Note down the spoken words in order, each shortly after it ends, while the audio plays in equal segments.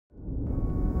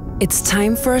It's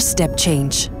time for a step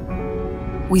change.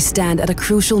 We stand at a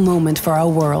crucial moment for our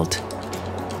world.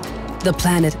 The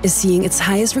planet is seeing its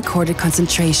highest recorded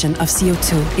concentration of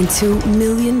CO2 in 2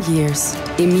 million years.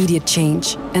 Immediate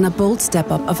change and a bold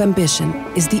step up of ambition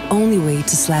is the only way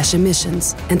to slash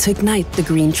emissions and to ignite the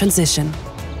green transition.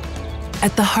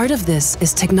 At the heart of this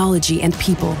is technology and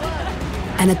people.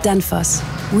 And at Danfoss,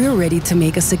 we're ready to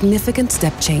make a significant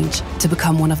step change to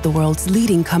become one of the world's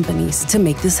leading companies to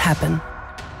make this happen.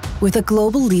 With a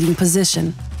global leading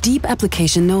position, deep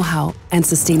application know-how, and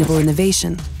sustainable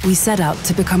innovation, we set out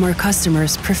to become our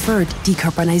customers' preferred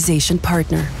decarbonization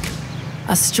partner.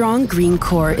 A strong green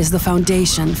core is the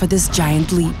foundation for this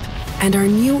giant leap, and our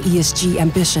new ESG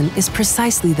ambition is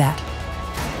precisely that.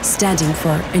 Standing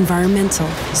for environmental,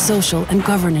 social, and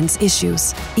governance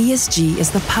issues, ESG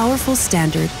is the powerful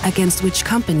standard against which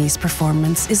companies'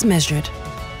 performance is measured.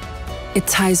 It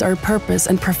ties our purpose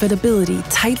and profitability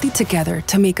tightly together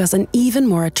to make us an even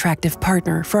more attractive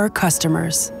partner for our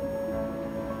customers.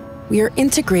 We are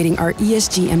integrating our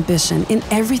ESG ambition in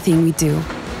everything we do,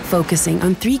 focusing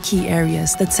on 3 key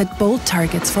areas that set bold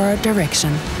targets for our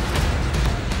direction.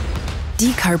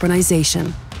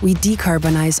 Decarbonization. We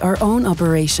decarbonize our own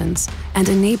operations and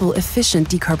enable efficient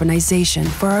decarbonization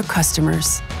for our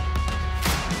customers.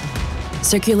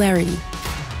 Circularity.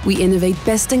 We innovate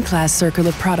best-in-class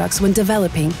circular products when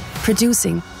developing,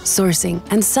 producing, sourcing,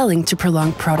 and selling to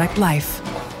prolong product life.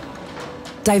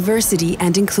 Diversity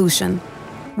and inclusion.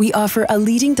 We offer a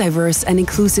leading diverse and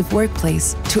inclusive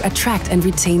workplace to attract and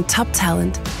retain top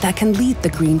talent that can lead the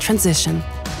green transition.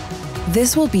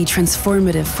 This will be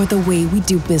transformative for the way we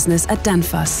do business at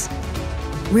Danfoss.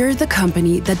 We're the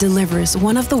company that delivers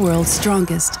one of the world's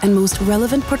strongest and most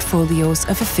relevant portfolios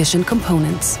of efficient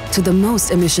components to the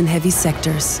most emission-heavy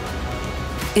sectors: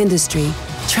 industry,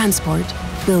 transport,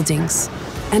 buildings.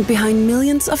 And behind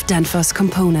millions of Danfoss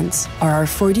components are our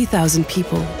 40,000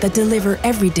 people that deliver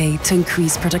every day to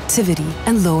increase productivity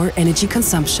and lower energy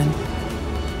consumption.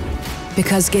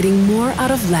 Because getting more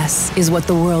out of less is what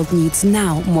the world needs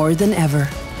now more than ever.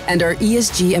 And our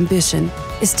ESG ambition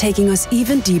is taking us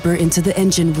even deeper into the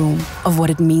engine room of what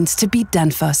it means to be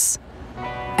Danfoss.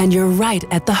 And you're right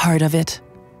at the heart of it.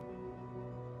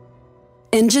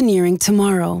 Engineering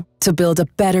tomorrow to build a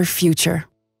better future.